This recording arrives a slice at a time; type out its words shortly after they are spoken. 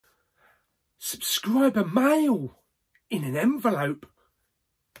subscriber mail in an envelope.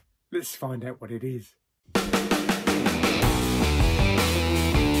 Let's find out what it is.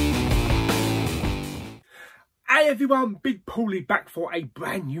 Hey everyone, Big Pauly back for a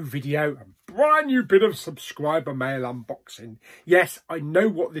brand new video, a brand new bit of subscriber mail unboxing. Yes, I know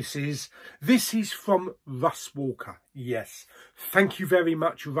what this is. This is from Russ Walker. Yes, thank you very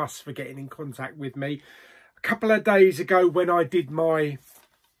much, Russ, for getting in contact with me. A couple of days ago when I did my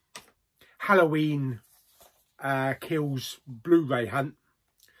Halloween Kills Blu-ray hunt,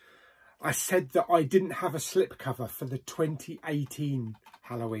 I said that I didn't have a slipcover for the 2018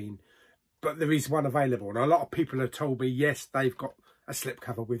 Halloween, but there is one available. And a lot of people have told me, yes, they've got a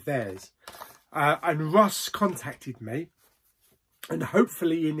slipcover with theirs. And Russ contacted me, and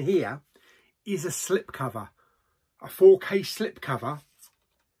hopefully in here is a slipcover, a 4K slipcover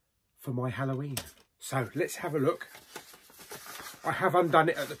for my Halloween. So let's have a look. I have undone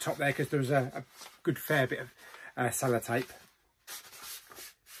it at the top there because there was a good fair bit of sellotape.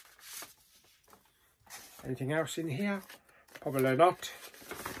 Anything else in here? Probably not.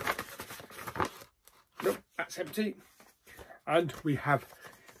 Nope, that's empty. And we have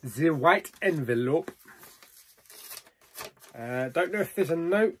the white envelope. Don't know if there's a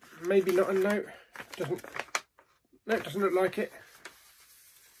note. Maybe not a note. No, it doesn't look like it.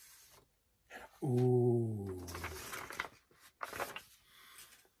 Ooh.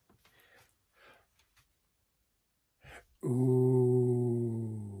 Ooh.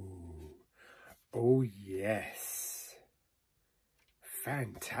 Oh yes.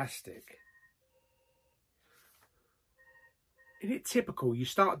 Fantastic. Isn't it typical? You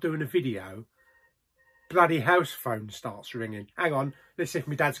start doing a video, bloody house phone starts ringing. Hang on, let's see if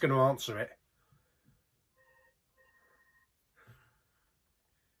my dad's going to answer it.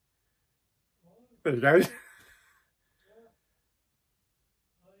 There he goes.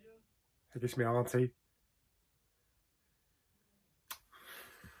 I guess my auntie.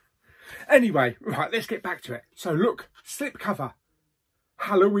 Anyway, right, let's get back to it. So look, slipcover.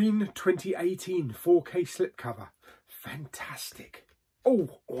 Halloween 2018 4K slipcover. Fantastic.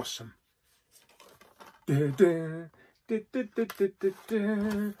 Oh, awesome. Da, da, da, da, da, da, da,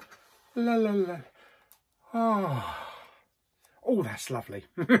 da. La la la. Oh, that's lovely.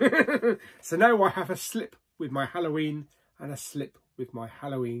 So now I have a slip with my Halloween and a slip with my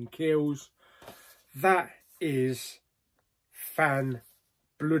Halloween Kills. That is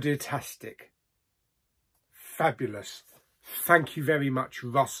fan-bloody-tastic. Fabulous. Thank you very much,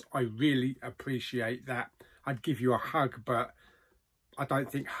 Russ. I really appreciate that. I'd give you a hug, but I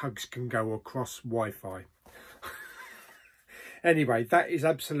don't think hugs can go across Wi-Fi. Anyway, that is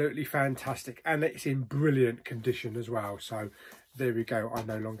absolutely fantastic, and it's in brilliant condition as well. So there we go. I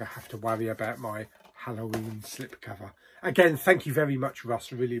no longer have to worry about my Halloween slipcover. Again, thank you very much,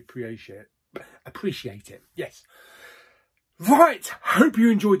 Russ. Really appreciate it. Yes. Right. Hope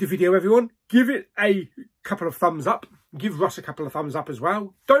you enjoyed the video, everyone. Give it a couple of thumbs up. Give Russ a couple of thumbs up as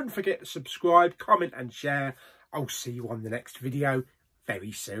well. Don't forget to subscribe, comment and share. I'll see you on the next video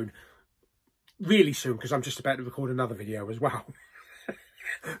very soon. Really soon, because I'm just about to record another video as well.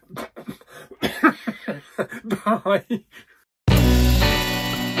 Bye.